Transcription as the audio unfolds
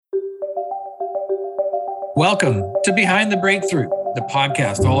Welcome to Behind the Breakthrough, the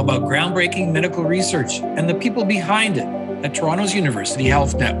podcast all about groundbreaking medical research and the people behind it at Toronto's University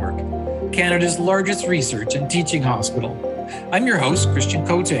Health Network, Canada's largest research and teaching hospital. I'm your host, Christian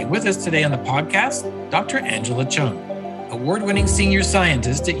Cote. With us today on the podcast, Dr. Angela Chung, award-winning senior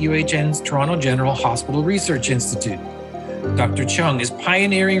scientist at UHN's Toronto General Hospital Research Institute. Dr. Chung is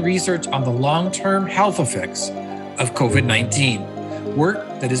pioneering research on the long-term health effects of COVID-19,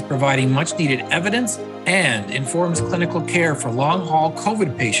 work that is providing much-needed evidence and informs clinical care for long-haul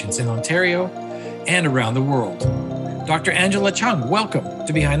COVID patients in Ontario and around the world. Dr. Angela Chung, welcome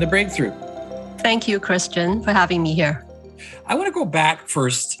to Behind the Breakthrough. Thank you, Christian, for having me here. I want to go back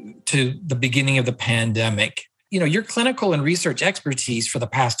first to the beginning of the pandemic. Your clinical and research expertise for the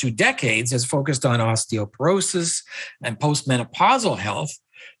past 2 decades has focused on osteoporosis and postmenopausal health.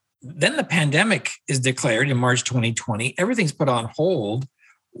 Then the pandemic is declared in March 2020. Everything's put on hold.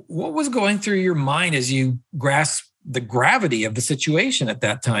 What was going through your mind as you grasped the gravity of the situation at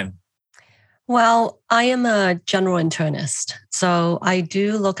that time? Well, I am a general internist, so I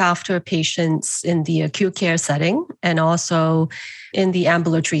do look after patients in the acute care setting and also in the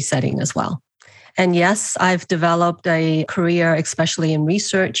ambulatory setting as well. And yes, I've developed a career, especially in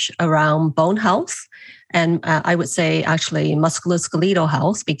research around bone health. And I would say actually musculoskeletal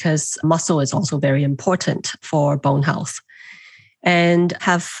health, because muscle is also very important for bone health. And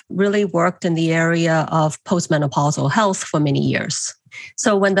have really worked in the area of postmenopausal health for many years.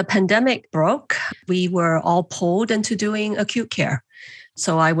 So when the pandemic broke, we were all pulled into doing acute care.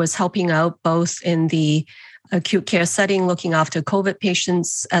 So I was helping out both in the acute care setting, looking after COVID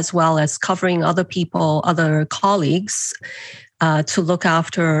patients, as well as covering other people, other colleagues, to look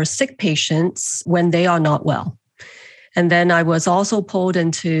after sick patients when they are not well. And then I was also pulled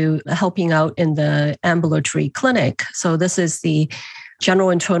into helping out in the ambulatory clinic. So this is the general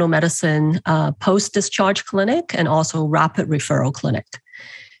internal medicine post-discharge clinic and also rapid referral clinic.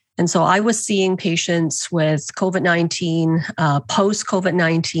 And so I was seeing patients with COVID-19,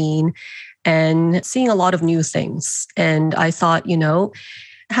 post-COVID-19, and seeing a lot of new things. And I thought,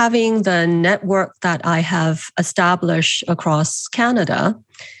 having the network that I have established across Canada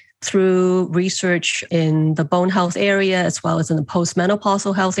through research in the bone health area, as well as in the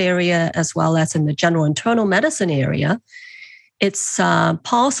postmenopausal health area, as well as in the general internal medicine area, it's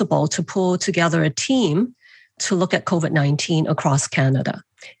possible to pull together a team to look at COVID-19 across Canada.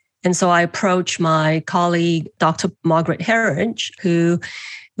 And so I approached my colleague, Dr. Margaret Herridge, who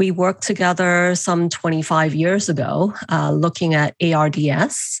we worked together some 25 years ago, looking at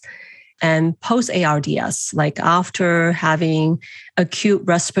ARDS. And post-ARDS, like after having acute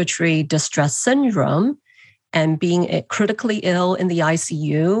respiratory distress syndrome and being critically ill in the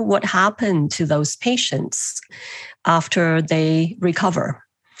ICU, what happened to those patients after they recover?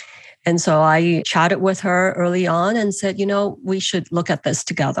 And so I chatted with her early on and said, we should look at this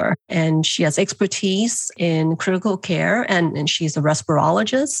together. And she has expertise in critical care and she's a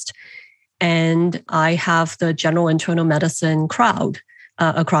respirologist. And I have the general internal medicine crowd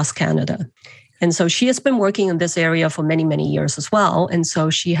across Canada. And so she has been working in this area for many, many years as well. And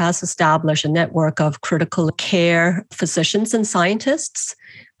so she has established a network of critical care physicians and scientists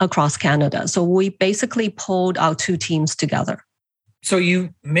across Canada. So we basically pulled our 2 teams together. So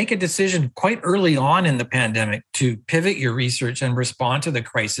you make a decision quite early on in the pandemic to pivot your research and respond to the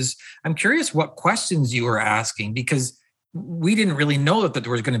crisis. I'm curious what questions you were asking, because we didn't really know that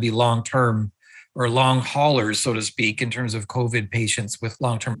there was going to be long-term or long haulers, so to speak, in terms of COVID patients with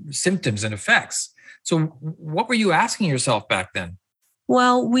long-term symptoms and effects. So what were you asking yourself back then?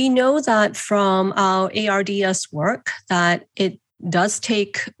 Well, we know that from our ARDS work that it does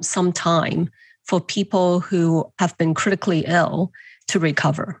take some time for people who have been critically ill to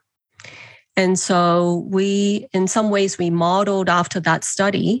recover. And so in some ways, we modeled after that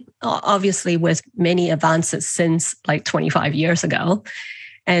study, obviously with many advances since like 25 years ago.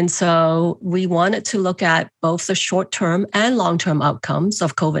 And so we wanted to look at both the short-term and long-term outcomes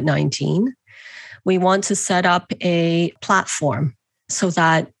of COVID-19. We want to set up a platform so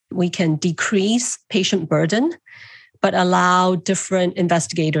that we can decrease patient burden, but allow different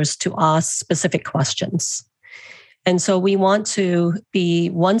investigators to ask specific questions. And so we want to be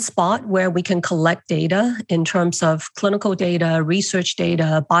one spot where we can collect data in terms of clinical data, research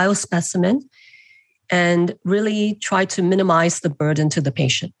data, biospecimen, and really try to minimize the burden to the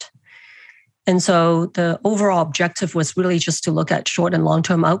patient. And so the overall objective was really just to look at short and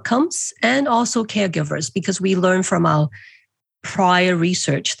long-term outcomes and also caregivers, because we learned from our prior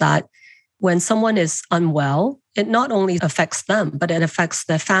research that when someone is unwell, it not only affects them, but it affects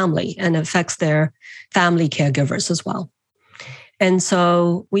their family and affects their family caregivers as well. And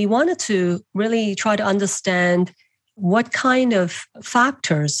so we wanted to really try to understand what kind of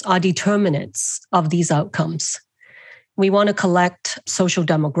factors are determinants of these outcomes. We want to collect social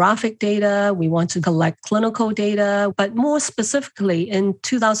demographic data. We want to collect clinical data. But more specifically, in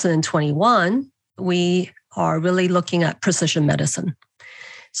 2021, we are really looking at precision medicine.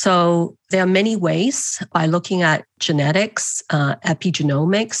 So there are many ways by looking at genetics,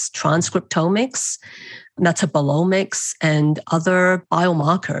 epigenomics, transcriptomics, metabolomics, and other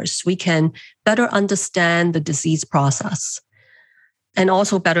biomarkers, we can better understand the disease process and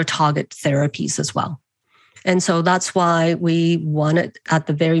also better target therapies as well. And so that's why we wanted at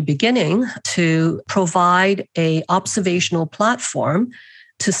the very beginning to provide an observational platform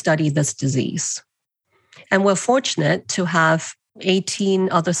to study this disease. And we're fortunate to have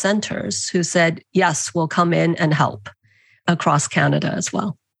 18 other centers who said, yes, we'll come in and help across Canada as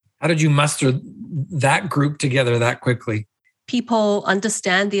well. How did you muster that group together that quickly? People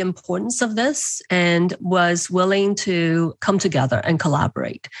understand the importance of this and was willing to come together and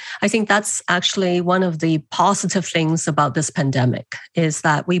collaborate. I think that's actually one of the positive things about this pandemic is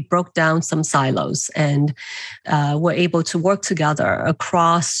that we broke down some silos and were able to work together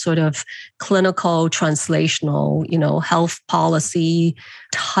across sort of clinical, translational, health policy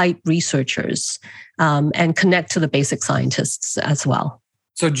type researchers and connect to the basic scientists as well.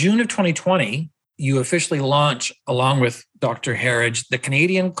 So June of 2020, you officially launch, along with Dr. Harridge, the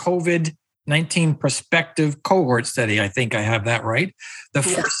Canadian COVID-19 Prospective Cohort Study. I think I have that right. The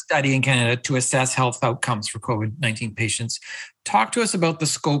first study in Canada to assess health outcomes for COVID-19 patients. Talk to us about the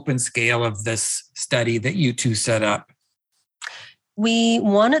scope and scale of this study that you two set up. We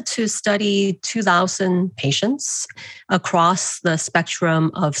wanted to study 2,000 patients across the spectrum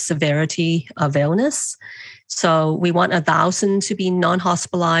of severity of illness. So we want 1,000 to be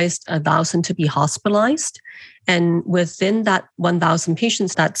non-hospitalized, 1,000 to be hospitalized. And within that 1,000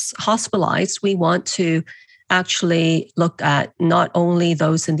 patients that's hospitalized, we want to actually look at not only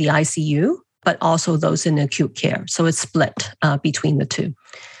those in the ICU, but also those in acute care. So it's split between the two.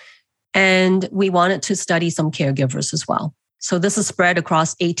 And we wanted to study some caregivers as well. So this is spread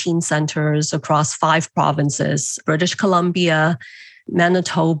across 18 centers, across 5 provinces, British Columbia,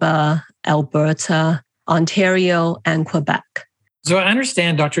 Manitoba, Alberta, Ontario, and Quebec. So I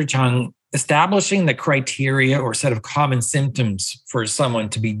understand, Dr. Chung, establishing the criteria or set of common symptoms for someone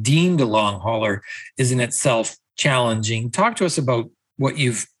to be deemed a long hauler is in itself challenging. Talk to us about what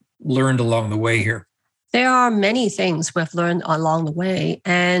you've learned along the way here. There are many things we've learned along the way,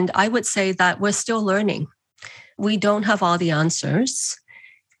 and I would say that we're still learning. We don't have all the answers,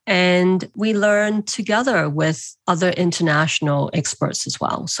 and we learn together with other international experts as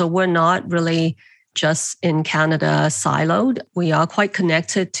well. So we're not really just in Canada siloed. We are quite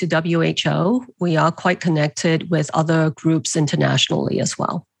connected to WHO. We are quite connected with other groups internationally as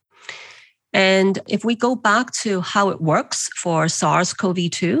well. And if we go back to how it works for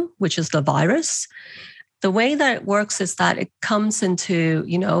SARS-CoV-2, which is the virus, the way that it works is that it comes into,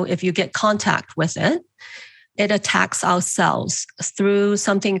 if you get contact with it, it attacks our cells through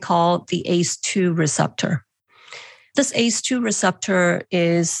something called the ACE2 receptor. This ACE2 receptor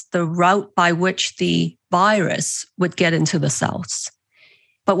is the route by which the virus would get into the cells.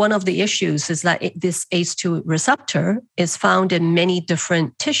 But one of the issues is that this ACE2 receptor is found in many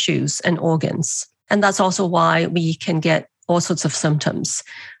different tissues and organs. And that's also why we can get all sorts of symptoms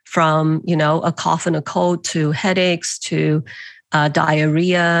from, a cough and a cold to headaches to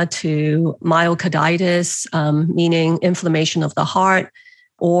diarrhea to myocarditis, meaning inflammation of the heart,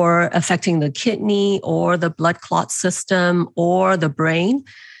 or affecting the kidney or the blood clot system or the brain.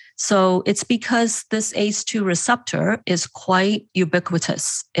 So it's because this ACE2 receptor is quite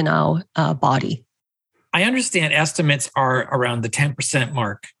ubiquitous in our body. I understand estimates are around the 10%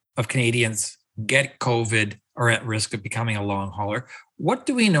 mark of Canadians get COVID or at risk of becoming a long hauler. What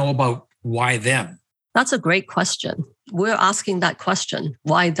do we know about why them? That's a great question. We're asking that question,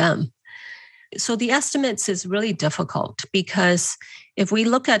 why them? So the estimates is really difficult because if we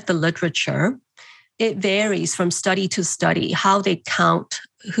look at the literature, it varies from study to study how they count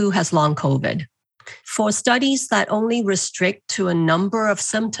who has long COVID. For studies that only restrict to a number of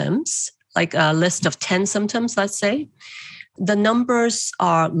symptoms, like a list of 10 symptoms, let's say, the numbers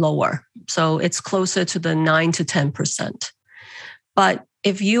are lower. So it's closer to the 9 to 10%. But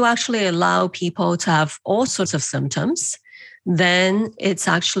if you actually allow people to have all sorts of symptoms, then it's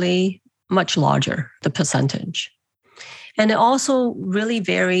actually much larger, the percentage. And it also really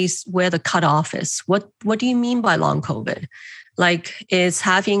varies where the cutoff is. What do you mean by long COVID? Like, is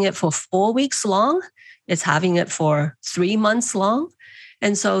having it for 4 weeks long? Is having it for 3 months long?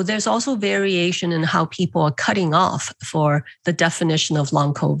 And so there's also variation in how people are cutting off for the definition of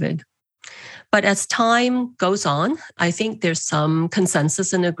long COVID. But as time goes on, I think there's some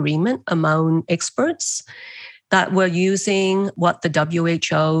consensus and agreement among experts that we're using what the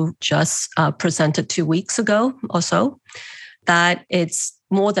WHO just presented 2 weeks ago or so, that it's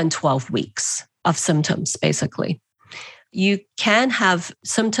more than 12 weeks of symptoms, basically. You can have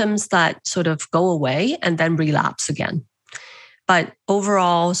symptoms that sort of go away and then relapse again. But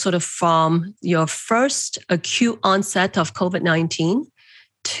overall, sort of from your first acute onset of COVID-19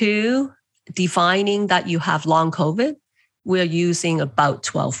 to defining that you have long COVID, we're using about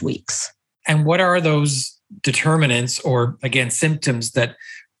 12 weeks. And what are those determinants or, again, symptoms that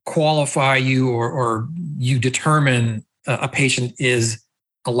qualify you or you determine a patient is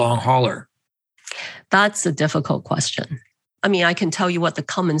a long hauler? That's a difficult question. I mean, I can tell you what the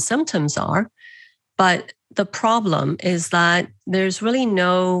common symptoms are, but the problem is that there's really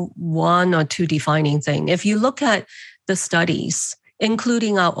no one or two defining thing. If you look at the studies,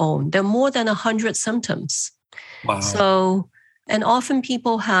 including our own, there are more than 100 symptoms. Wow. So, and often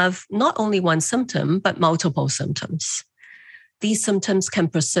people have not only one symptom, but multiple symptoms. These symptoms can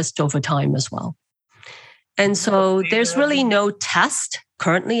persist over time as well. And so there's really no test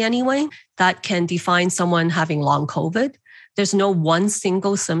currently anyway that can define someone having long COVID. There's no one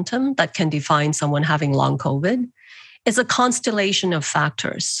single symptom that can define someone having long COVID. It's a constellation of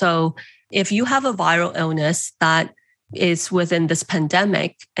factors. So if you have a viral illness that is within this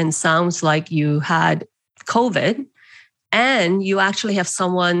pandemic and sounds like you had COVID, and you actually have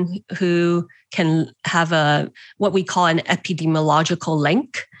someone who can have what we call an epidemiological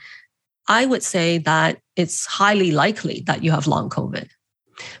link, I would say that it's highly likely that you have long COVID.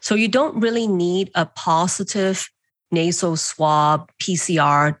 So you don't really need a positive nasal swab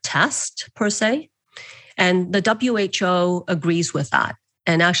PCR test per se. And the WHO agrees with that.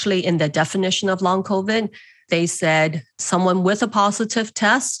 And actually in the definition of long COVID, they said someone with a positive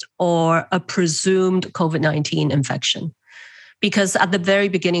test or a presumed COVID-19 infection. Because at the very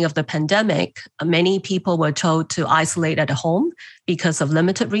beginning of the pandemic, many people were told to isolate at home because of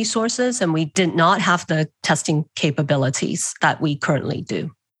limited resources, and we did not have the testing capabilities that we currently do.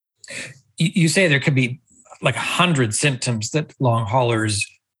 You say there could be like 100 symptoms that long haulers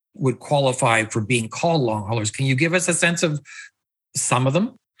would qualify for being called long haulers. Can you give us a sense of some of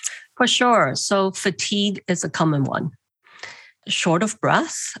them? For sure. So fatigue is a common one. Short of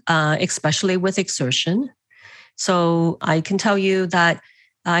breath, especially with exertion. So I can tell you that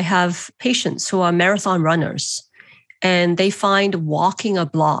I have patients who are marathon runners, and they find walking a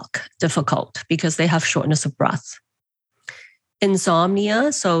block difficult because they have shortness of breath.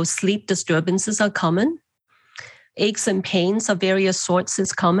 Insomnia, so sleep disturbances are common. Aches and pains of various sorts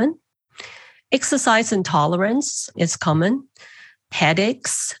is common. Exercise intolerance is common.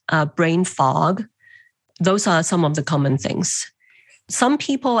 Headaches, brain fog, those are some of the common things. Some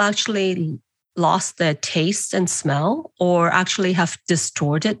people actually lost their taste and smell, or actually have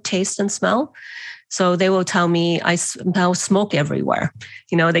distorted taste and smell. So they will tell me, I smell smoke everywhere.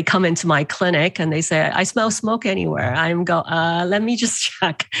 You know, they come into my clinic and they say, I smell smoke anywhere. Let me just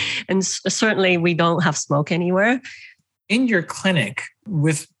check. And certainly we don't have smoke anywhere. In your clinic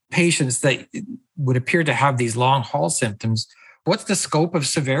with patients that would appear to have these long haul symptoms, what's the scope of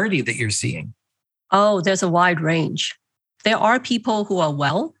severity that you're seeing? Oh, there's a wide range. There are people who are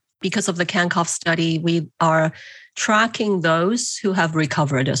well. Because of the CANCOF study, we are tracking those who have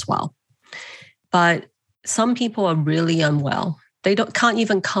recovered as well. But some people are really unwell. They can't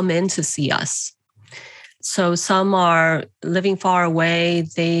even come in to see us. So some are living far away.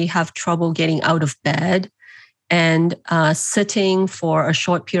 They have trouble getting out of bed, and sitting for a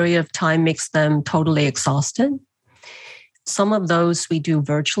short period of time makes them totally exhausted. Some of those we do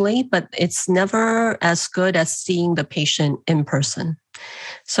virtually, but it's never as good as seeing the patient in person.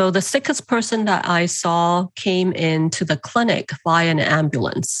 So the sickest person that I saw came into the clinic via an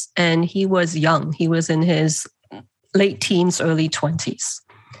ambulance, and he was young. He was in his late teens, early 20s.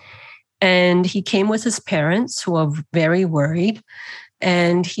 And he came with his parents who were very worried.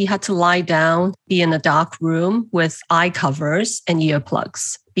 And he had to lie down, be in a dark room with eye covers and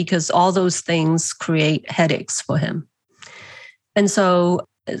earplugs, because all those things create headaches for him. And so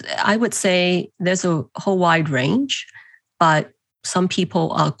I would say there's a whole wide range, but some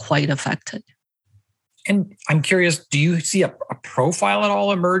people are quite affected. And I'm curious, do you see a profile at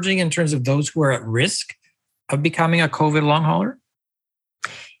all emerging in terms of those who are at risk of becoming a COVID long hauler?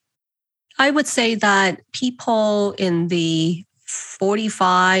 I would say that people in the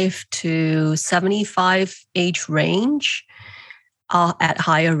 45 to 75 age range are at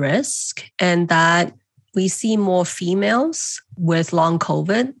higher risk, and that We see more females with long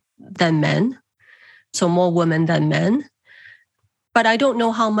COVID than men, so more women than men. But I don't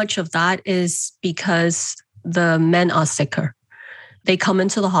know how much of that is because the men are sicker. They come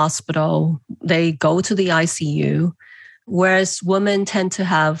into the hospital, they go to the ICU, whereas women tend to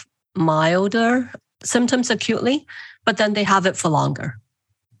have milder symptoms acutely, but then they have it for longer.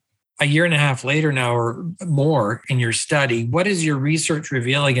 A year and a half later now or more in your study, what is your research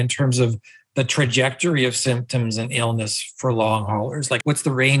revealing in terms of the trajectory of symptoms and illness for long haulers? Like, what's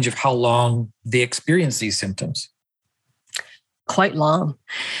the range of how long they experience these symptoms? Quite long.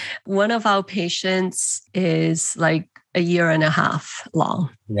 One of our patients is like a year and a half long.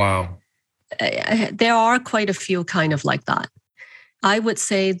 Wow. There are quite a few kind of like that. I would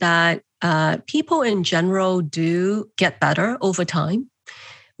say that people in general do get better over time.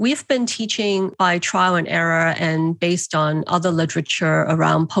 We've been teaching by trial and error and based on other literature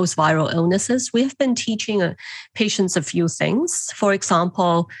around post-viral illnesses, we have been teaching patients a few things. For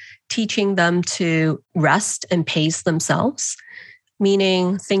example, teaching them to rest and pace themselves,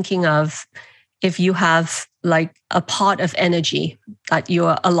 meaning thinking of if you have like a pot of energy that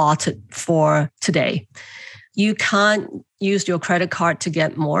you're allotted for today, you can't use your credit card to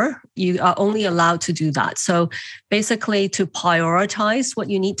get more. You are only allowed to do that. So basically to prioritize what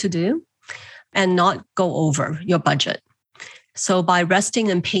you need to do and not go over your budget. So by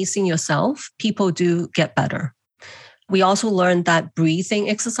resting and pacing yourself, people do get better. We also learned that breathing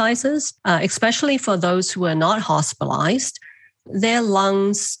exercises, especially for those who are not hospitalized, their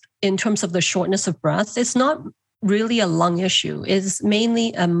lungs, in terms of the shortness of breath, it's not really a lung issue. It's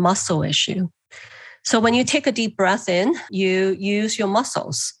mainly a muscle issue. So when you take a deep breath in, you use your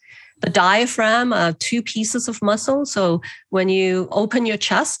muscles. The diaphragm are two pieces of muscle. So when you open your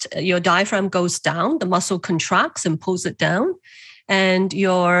chest, your diaphragm goes down, the muscle contracts and pulls it down. And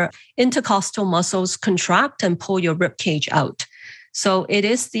your intercostal muscles contract and pull your rib cage out. So it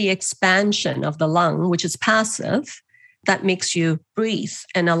is the expansion of the lung, which is passive, that makes you breathe.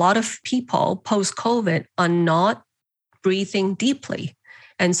 And a lot of people post-COVID are not breathing deeply.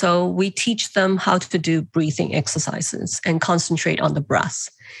 And so we teach them how to do breathing exercises and concentrate on the breath.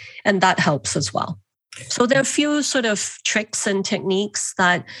 And that helps as well. So there are a few sort of tricks and techniques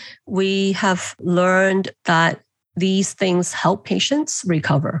that we have learned that these things help patients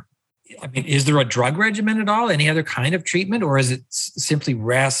recover. I mean, is there a drug regimen at all? Any other kind of treatment? Or is it simply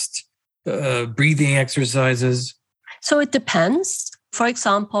rest, breathing exercises? So it depends. For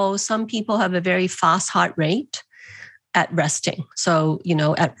example, some people have a very fast heart rate at resting. So,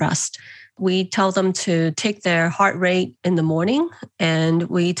 at rest, we tell them to take their heart rate in the morning and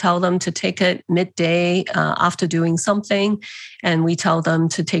we tell them to take it midday after doing something. And we tell them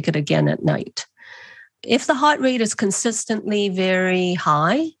to take it again at night. If the heart rate is consistently very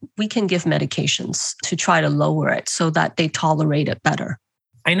high, we can give medications to try to lower it so that they tolerate it better.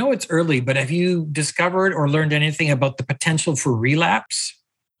 I know it's early, but have you discovered or learned anything about the potential for relapse?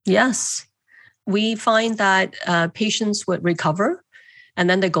 Yes. We find that patients would recover and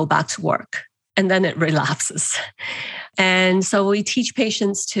then they go back to work and then it relapses. And so we teach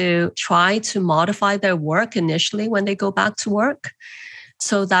patients to try to modify their work initially when they go back to work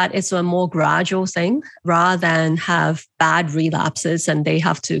so that it's a more gradual thing rather than have bad relapses and they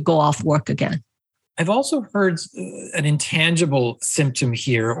have to go off work again. I've also heard an intangible symptom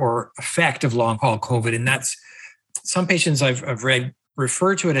here or effect of long haul COVID, and that's some patients I've read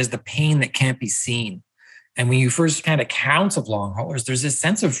refer to it as the pain that can't be seen. And when you first had accounts of long haulers, there's this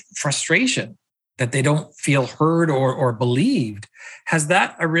sense of frustration that they don't feel heard or believed. Has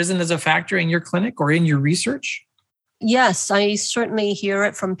that arisen as a factor in your clinic or in your research? Yes, I certainly hear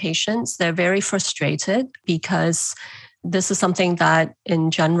it from patients. They're very frustrated because this is something that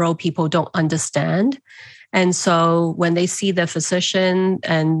in general people don't understand. And so when they see the physician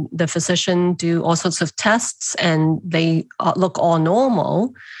and the physician do all sorts of tests and they look all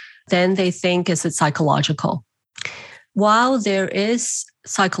normal, then they think is it psychological. While there is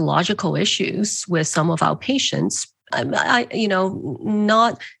psychological issues with some of our patients,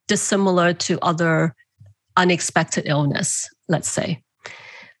 not dissimilar to other unexpected illness, let's say.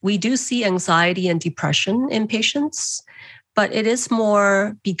 We do see anxiety and depression in patients, but it is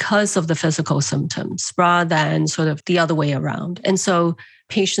more because of the physical symptoms rather than sort of the other way around. And so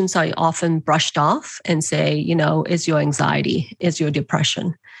patients are often brushed off and say, is your anxiety, is your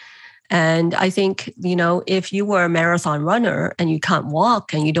depression. And I think, if you were a marathon runner and you can't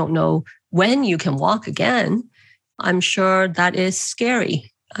walk and you don't know when you can walk again, I'm sure that is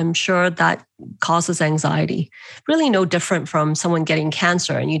scary. I'm sure that causes anxiety. Really no different from someone getting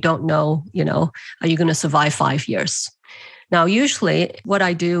cancer and you don't know, are you going to survive 5 years? Now, usually what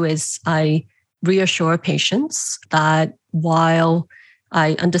I do is I reassure patients that while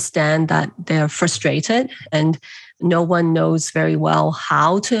I understand that they're frustrated and no one knows very well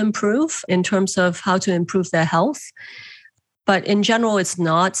how to improve in terms of how to improve their health, but in general, it's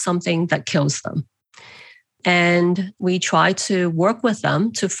not something that kills them. And we try to work with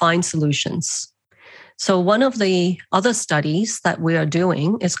them to find solutions. So one of the other studies that we are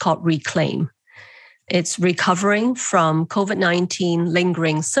doing is called RECLAIM. It's Recovering from COVID-19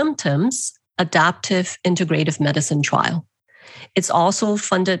 Lingering Symptoms, Adaptive Integrative Medicine Trial. It's also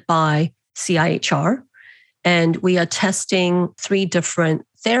funded by CIHR, and we are testing 3 different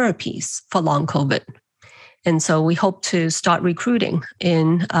therapies for long COVID. And so we hope to start recruiting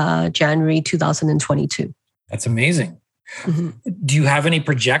in January 2022. That's amazing. Mm-hmm. Do you have any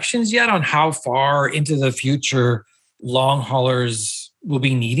projections yet on how far into the future long haulers will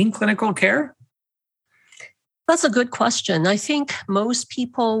be needing clinical care? That's a good question. I think most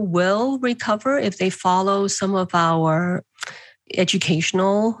people will recover if they follow some of our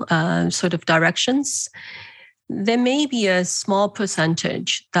educational sort of directions. There may be a small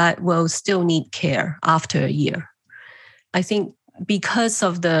percentage that will still need care after a year. I think because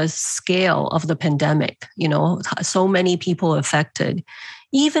of the scale of the pandemic, so many people affected,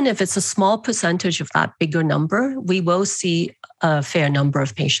 even if it's a small percentage of that bigger number, we will see a fair number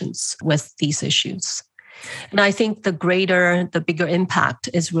of patients with these issues. And I think the bigger impact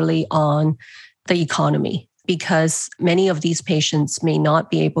is really on the economy, because many of these patients may not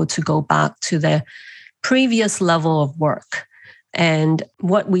be able to go back to their previous level of work. And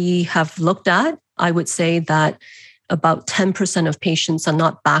what we have looked at, I would say that about 10% of patients are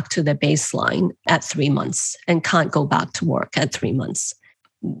not back to their baseline at 3 months and can't go back to work at 3 months.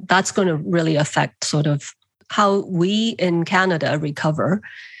 That's going to really affect sort of how we in Canada recover.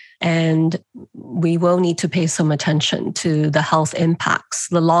 And we will need to pay some attention to the health impacts,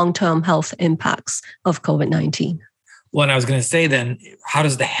 the long-term health impacts of COVID-19. Well, and I was going to say then, how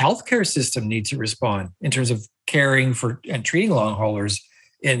does the healthcare system need to respond in terms of caring for and treating long haulers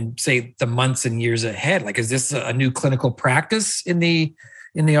in, say, the months and years ahead? Like, is this a new clinical practice in the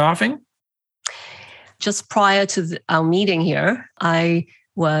offing? Just prior to our meeting here, I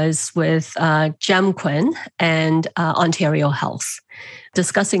was with Jem Quinn and Ontario Health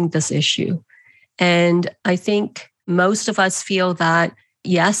discussing this issue. And I think most of us feel that,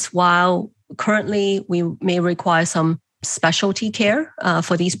 yes, while currently we may require some specialty care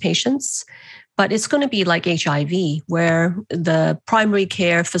for these patients, but it's going to be like HIV, where the primary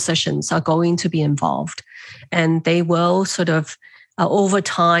care physicians are going to be involved. And they will sort of, over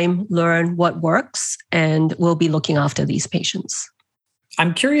time, learn what works and will be looking after these patients.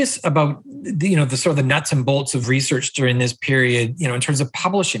 I'm curious about the sort of the nuts and bolts of research during this period, in terms of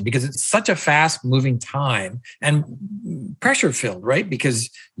publishing, because it's such a fast moving time and pressure filled, right? Because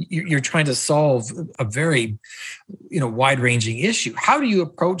you're trying to solve a very, wide ranging issue. How do you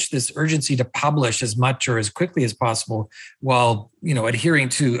approach this urgency to publish as much or as quickly as possible while, adhering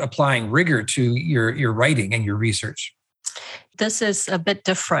to applying rigor to your writing and your research? This is a bit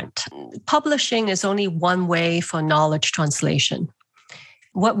different. Publishing is only one way for knowledge translation.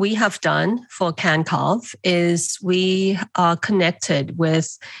 What we have done for CanColv is we are connected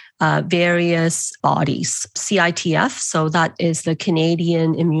with various bodies, CITF, so that is the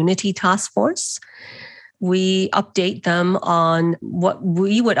Canadian Immunity Task Force. We update them on what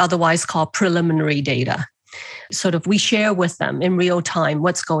we would otherwise call preliminary data. Sort of we share with them in real time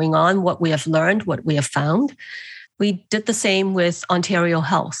what's going on, what we have learned, what we have found. We did the same with Ontario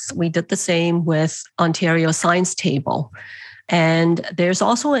Health. We did the same with Ontario Science Table. And there's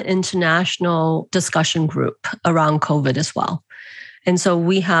also an international discussion group around COVID as well. And so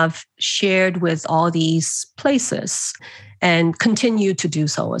we have shared with all these places and continue to do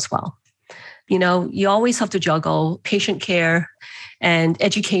so as well. You always have to juggle patient care and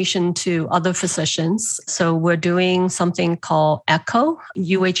education to other physicians. So we're doing something called ECHO.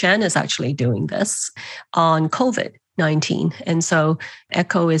 UHN is actually doing this on COVID-19. And so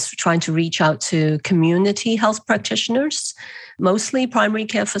ECHO is trying to reach out to community health practitioners, mostly primary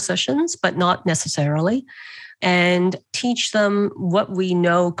care physicians, but not necessarily, and teach them what we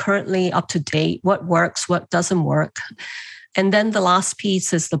know currently up to date, what works, what doesn't work. And then the last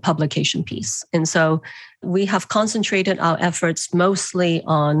piece is the publication piece. And so we have concentrated our efforts mostly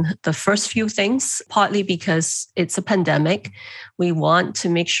on the first few things, partly because it's a pandemic. We want to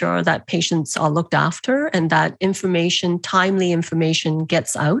make sure that patients are looked after and that timely information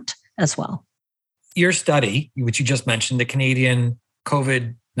gets out as well. Your study, which you just mentioned, the Canadian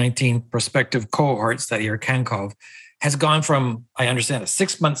COVID-19 Prospective Cohort Study, or CanColv, has gone from, I understand, a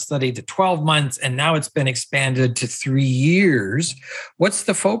 6-month study to 12 months, and now it's been expanded to 3 years. What's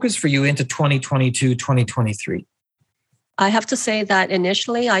the focus for you into 2022, 2023? I have to say that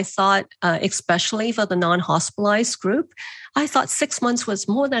initially I thought, especially for the non-hospitalized group, I thought 6 months was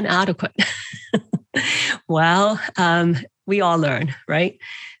more than adequate. Well, we all learn, right?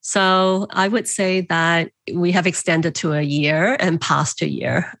 So I would say that we have extended to a year and past a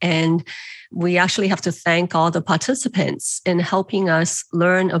year. And we actually have to thank all the participants in helping us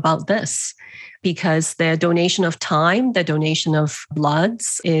learn about this, because their donation of time, their donation of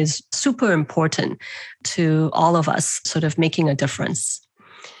bloods is super important to all of us sort of making a difference.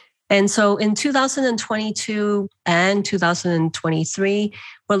 And so in 2022 and 2023,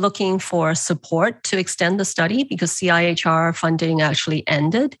 we're looking for support to extend the study because CIHR funding actually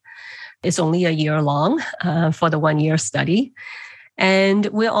ended. It's only a year long for the 1-year study. And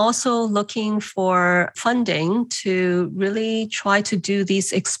we're also looking for funding to really try to do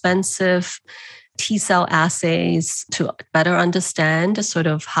these expensive T-cell assays to better understand sort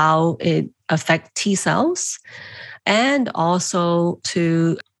of how it affects T cells, and also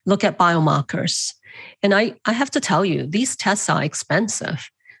to look at biomarkers. And I have to tell you, these tests are expensive.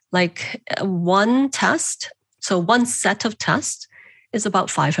 Like one test, so one set of tests is about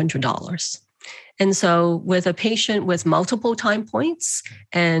 $500. And so with a patient with multiple time points,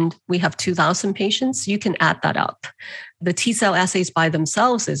 and we have 2,000 patients, you can add that up. The T-cell assays by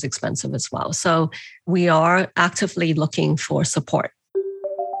themselves is expensive as well. So we are actively looking for support.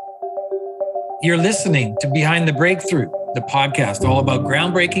 You're listening to Behind the Breakthrough, the podcast all about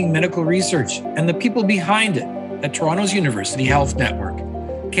groundbreaking medical research and the people behind it at Toronto's University Health Network,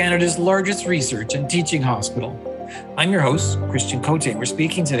 Canada's largest research and teaching hospital. I'm your host, Christian Cote, and we're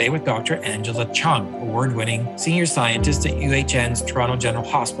speaking today with Dr. Angela Chung, award-winning senior scientist at UHN's Toronto General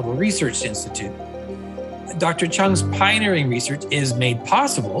Hospital Research Institute. Dr. Chung's pioneering research is made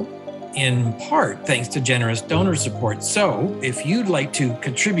possible in part thanks to generous donor support. So if you'd like to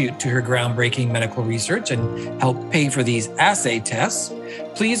contribute to her groundbreaking medical research and help pay for these assay tests,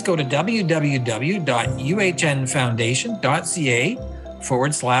 please go to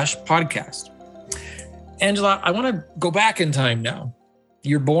www.uhnfoundation.ca/podcast. Angela, I want to go back in time now.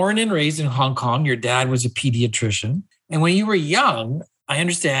 You're born and raised in Hong Kong. Your dad was a pediatrician. And when you were young, I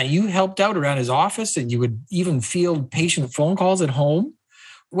understand you helped out around his office and you would even field patient phone calls at home.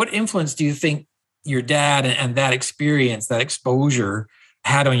 What influence do you think your dad and that experience, that exposure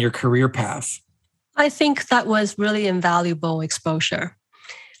had on your career path? I think that was really invaluable exposure.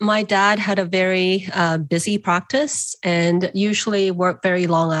 My dad had a very busy practice and usually worked very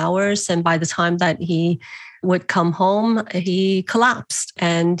long hours. And by the time that he would come home, he collapsed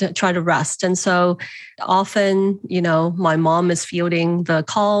and tried to rest. And so often, my mom is fielding the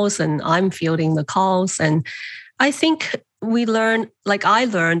calls and I'm fielding the calls. And I think I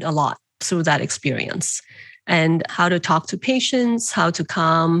learned a lot through that experience, and how to talk to patients, how to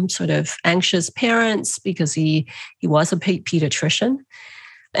calm sort of anxious parents, because he was a pediatrician,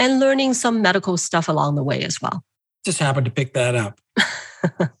 and learning some medical stuff along the way as well. Just happened to pick that up.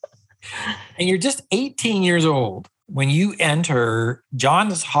 And you're just 18 years old when you enter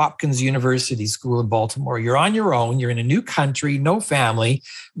Johns Hopkins University School in Baltimore. You're on your own. You're in a new country, no family.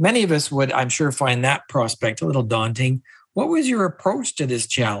 Many of us would, I'm sure, find that prospect a little daunting. What was your approach to this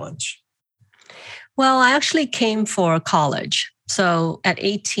challenge? Well, I actually came for college. So at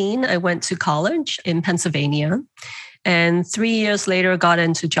 18, I went to college in Pennsylvania. And 3 years later, got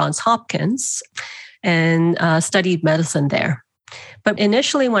into Johns Hopkins and studied medicine there. But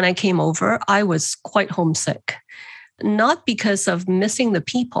initially, when I came over, I was quite homesick. Not because of missing the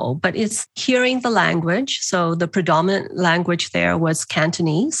people, but it's hearing the language. So the predominant language there was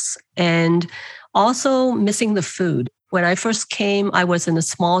Cantonese, and also missing the food. When I first came, I was in a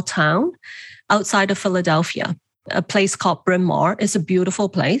small town outside of Philadelphia, a place called Bryn Mawr. It's a beautiful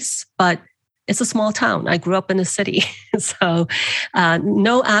place, but it's a small town. I grew up in a city. So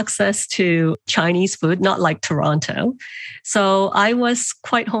no access to Chinese food, not like Toronto. So I was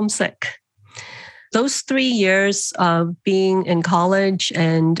quite homesick. Those 3 years of being in college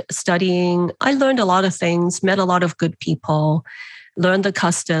and studying, I learned a lot of things, met a lot of good people, learned the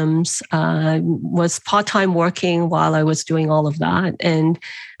customs, was part-time working while I was doing all of that. And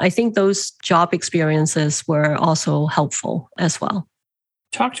I think those job experiences were also helpful as well.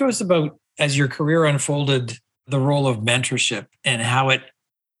 Talk to us about, as your career unfolded, the role of mentorship and how it,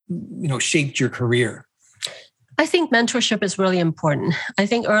 shaped your career. I think mentorship is really important. I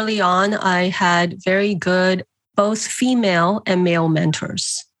think early on, I had very good, both female and male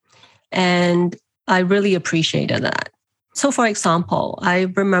mentors. And I really appreciated that. So for example, I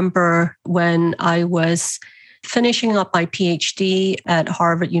remember when I was finishing up my PhD at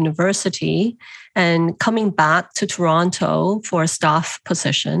Harvard University and coming back to Toronto for a staff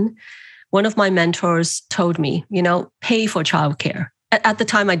position, one of my mentors told me, pay for childcare. At the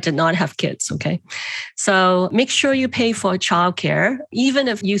time, I did not have kids, okay? So make sure you pay for childcare, even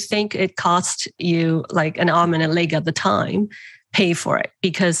if you think it costs you like an arm and a leg at the time, pay for it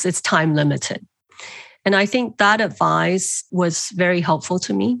because it's time limited. And I think that advice was very helpful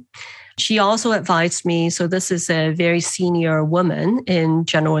to me. She also advised me, so this is a very senior woman in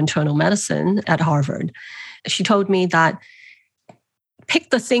general internal medicine at Harvard. She told me that pick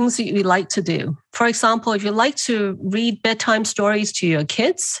the things that you like to do. For example, if you like to read bedtime stories to your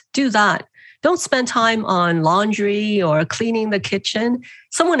kids, do that. Don't spend time on laundry or cleaning the kitchen.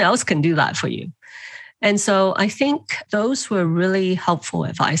 Someone else can do that for you. And so I think those were really helpful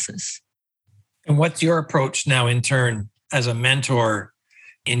advices. And what's your approach now in turn as a mentor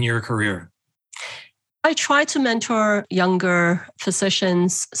in your career? I try to mentor younger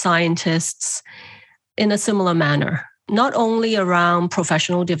physicians, scientists in a similar manner, not only around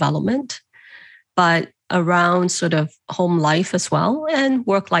professional development, but around sort of home life as well and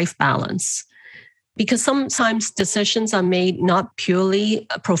work-life balance. Because sometimes decisions are made not purely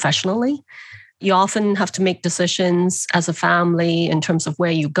professionally. You often have to make decisions as a family in terms of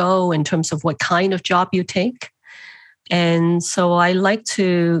where you go, in terms of what kind of job you take. And so I like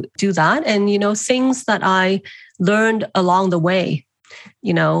to do that. And, things that I learned along the way,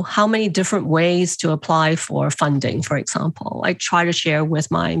 how many different ways to apply for funding, for example, I try to share with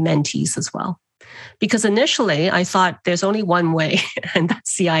my mentees as well. Because initially I thought there's only one way, and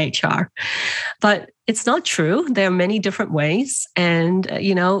that's CIHR. But it's not true. There are many different ways. And,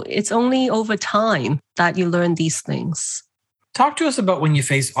 it's only over time that you learn these things. Talk to us about when you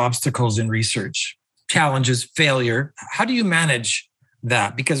face obstacles in research, challenges, failure. How do you manage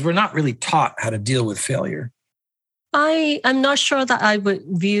that? Because we're not really taught how to deal with failure. I'm not sure that I would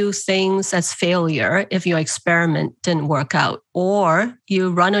view things as failure if your experiment didn't work out, or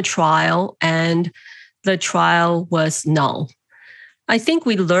you run a trial and the trial was null. I think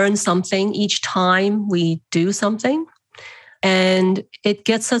we learn something each time we do something, and it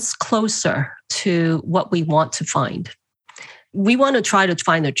gets us closer to what we want to find. We want to try to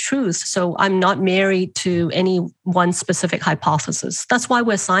find the truth. So I'm not married to any one specific hypothesis. That's why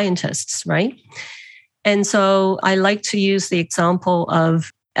we're scientists, right? And so I like to use the example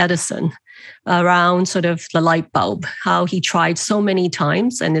of Edison around sort of the light bulb, how he tried so many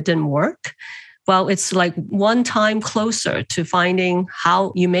times and it didn't work. Well, it's like one time closer to finding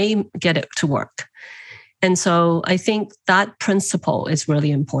how you may get it to work. And so I think that principle is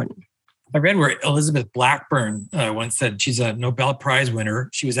really important. I read where Elizabeth Blackburn once said, she's a Nobel Prize winner.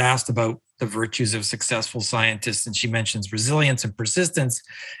 She was asked about the virtues of successful scientists, and she mentions resilience and persistence,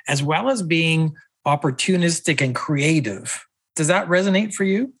 as well as being opportunistic and creative. Does that resonate for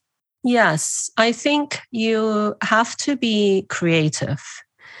you? Yes, I think you have to be creative.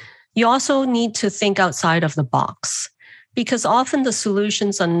 You also need to think outside of the box, because often the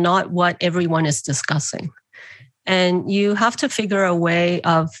solutions are not what everyone is discussing. And you have to figure a way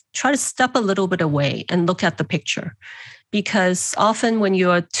of try to step a little bit away and look at the picture. Because often when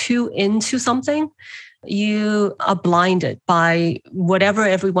you're too into something, you are blinded by whatever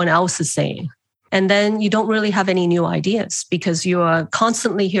everyone else is saying. And then you don't really have any new ideas because you are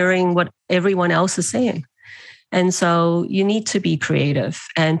constantly hearing what everyone else is saying. And so you need to be creative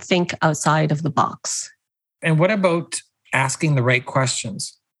and think outside of the box. And what about asking the right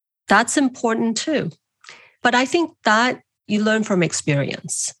questions? That's important too. But I think that you learn from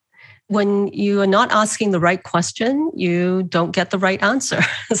experience. When you are not asking the right question, you don't get the right answer.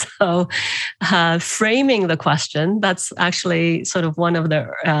 So framing the question, that's actually sort of one of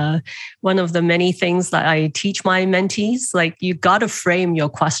the many things that I teach my mentees. Like, you got to frame your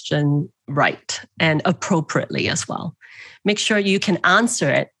question right and appropriately as well. Make sure you can answer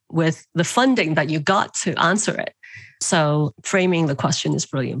it with the funding that you got to answer it. So framing the question is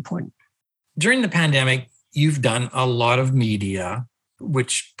really important. During the pandemic, you've done a lot of media,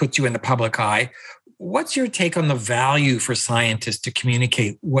 which puts you in the public eye. What's your take on the value for scientists to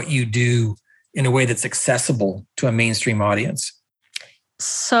communicate what you do in a way that's accessible to a mainstream audience?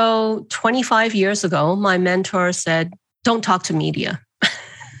 So 25 years ago, my mentor said, don't talk to media.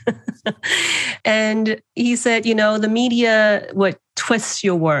 And he said, the media would twist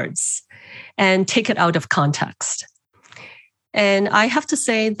your words and take it out of context. And I have to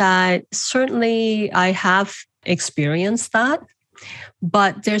say that certainly I have experienced that.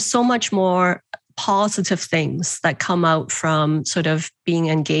 But there's so much more positive things that come out from sort of being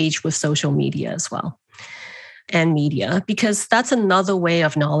engaged with social media as well and media, because that's another way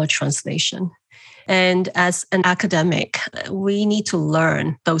of knowledge translation. And as an academic, we need to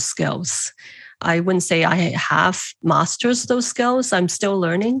learn those skills. I wouldn't say I have mastered those skills. I'm still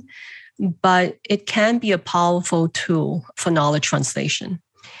learning, but it can be a powerful tool for knowledge translation.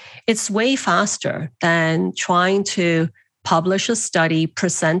 It's way faster than trying to publish a study,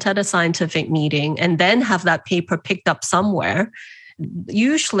 present at a scientific meeting, and then have that paper picked up somewhere.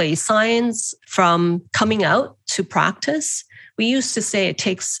 Usually science from coming out to practice, we used to say it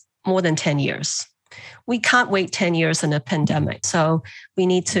takes more than 10 years. We can't wait 10 years in a pandemic. So we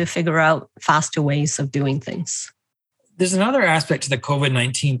need to figure out faster ways of doing things. There's another aspect to the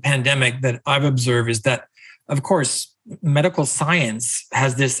COVID-19 pandemic that I've observed is that, of course, medical science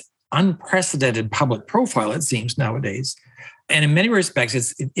has this unprecedented public profile, it seems nowadays. And in many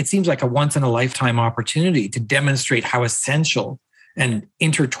respects, it seems like a once-in-a-lifetime opportunity to demonstrate how essential and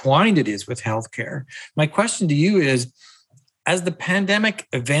intertwined it is with healthcare. My question to you is, as the pandemic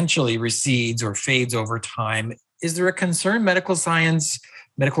eventually recedes or fades over time, is there a concern medical science,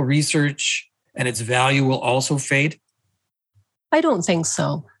 medical research, and its value will also fade? I don't think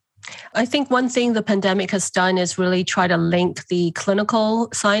so. I think one thing the pandemic has done is really try to link the clinical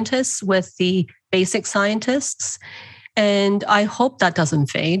scientists with the basic scientists. And I hope that doesn't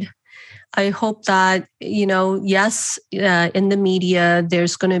fade. I hope that, yes, in the media,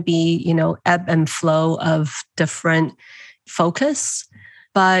 there's going to be, ebb and flow of different focus,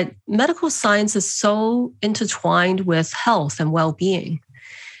 but medical science is so intertwined with health and well-being,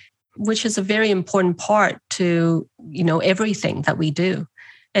 which is a very important part to, everything that we do.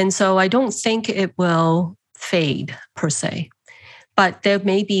 And so I don't think it will fade per se, but there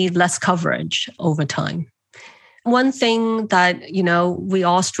may be less coverage over time. One thing that, we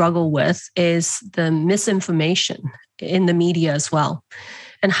all struggle with is the misinformation in the media as well.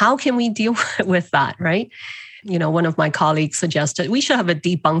 And how can we deal with that, right? One of my colleagues suggested we should have a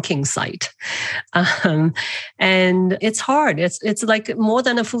debunking site. And it's hard. It's like more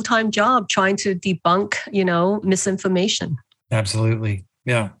than a full-time job trying to debunk, misinformation. Absolutely.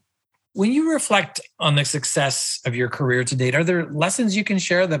 Yeah. When you reflect on the success of your career to date, are there lessons you can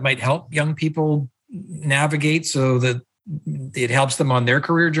share that might help young people navigate so that it helps them on their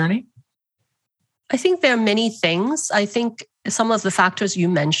career journey? I think there are many things. I think some of the factors you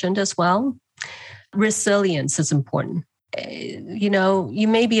mentioned as well. Resilience is important. You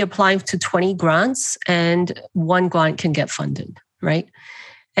may be applying to 20 grants and one grant can get funded, right?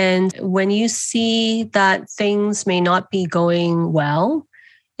 And when you see that things may not be going well,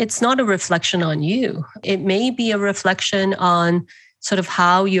 it's not a reflection on you. It may be a reflection on sort of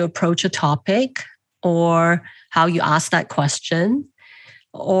how you approach a topic or how you ask that question,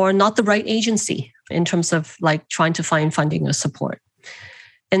 or not the right agency in terms of like trying to find funding or support.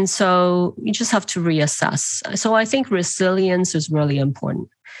 And so you just have to reassess. So I think resilience is really important.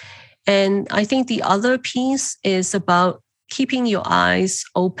 And I think the other piece is about keeping your eyes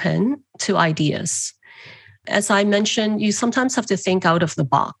open to ideas. As I mentioned, you sometimes have to think out of the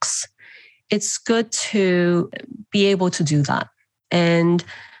box. It's good to be able to do that and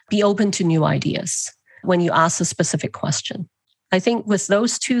be open to new ideas when you ask a specific question. I think with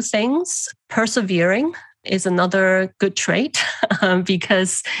those two things, persevering is another good trait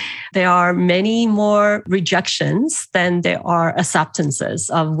because there are many more rejections than there are acceptances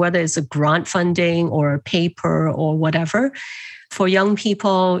of whether it's a grant funding or a paper or whatever. For young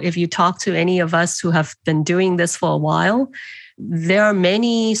people, if you talk to any of us who have been doing this for a while, there are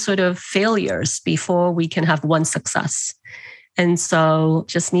many sort of failures before we can have one success. And so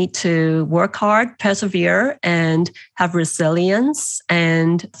just need to work hard, persevere, and have resilience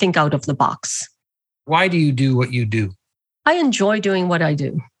and think out of the box. Why do you do what you do? I enjoy doing what I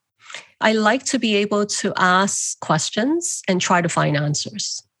do. I like to be able to ask questions and try to find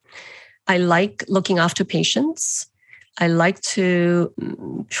answers. I like looking after patients. I like to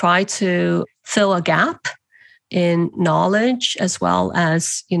try to fill a gap in knowledge as well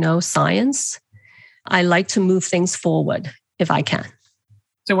as, science. I like to move things forward if I can.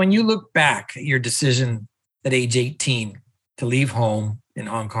 So when you look back at your decision at age 18 to leave home in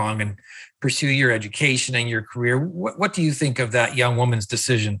Hong Kong and pursue your education and your career, what do you think of that young woman's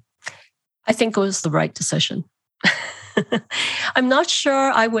decision? I think it was the right decision. I'm not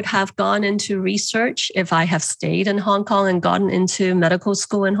sure I would have gone into research if I have stayed in Hong Kong and gotten into medical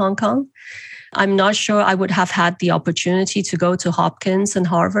school in Hong Kong. I'm not sure I would have had the opportunity to go to Hopkins and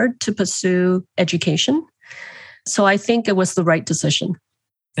Harvard to pursue education. So I think it was the right decision.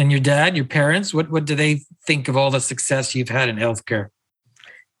 And your dad, your parents, what do they think of all the success you've had in healthcare?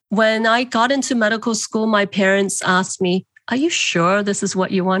 When I got into medical school, my parents asked me, "Are you sure this is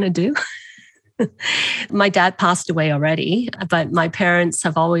what you want to do?" My dad passed away already, but my parents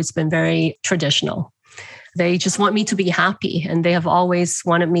have always been very traditional. They just want me to be happy, and they have always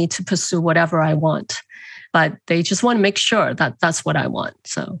wanted me to pursue whatever I want. But they just want to make sure that that's what I want.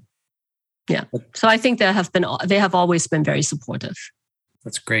 So, yeah. So I think they have always been very supportive.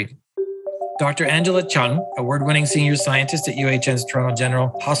 That's great. Dr. Angela Chung, award-winning senior scientist at UHN's Toronto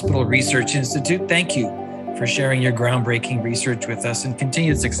General Hospital Research Institute, thank you for sharing your groundbreaking research with us, and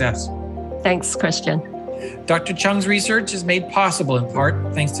continued success. Thanks, Christian. Dr. Chung's research is made possible in part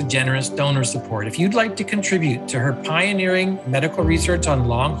thanks to generous donor support. If you'd like to contribute to her pioneering medical research on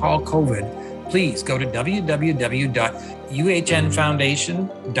long-haul COVID, please go to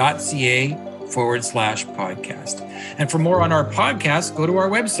www.uhnfoundation.ca/podcast. And for more on our podcast, go to our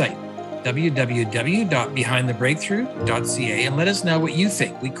website, www.behindthebreakthrough.ca, and let us know what you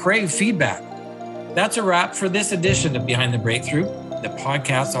think. We crave feedback. That's a wrap for this edition of Behind the Breakthrough, the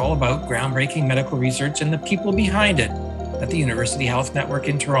podcast all about groundbreaking medical research and the people behind it at the University Health Network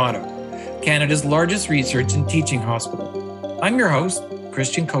in Toronto, Canada's largest research and teaching hospital. I'm your host,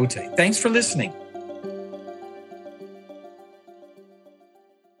 Christian Cote. Thanks for listening.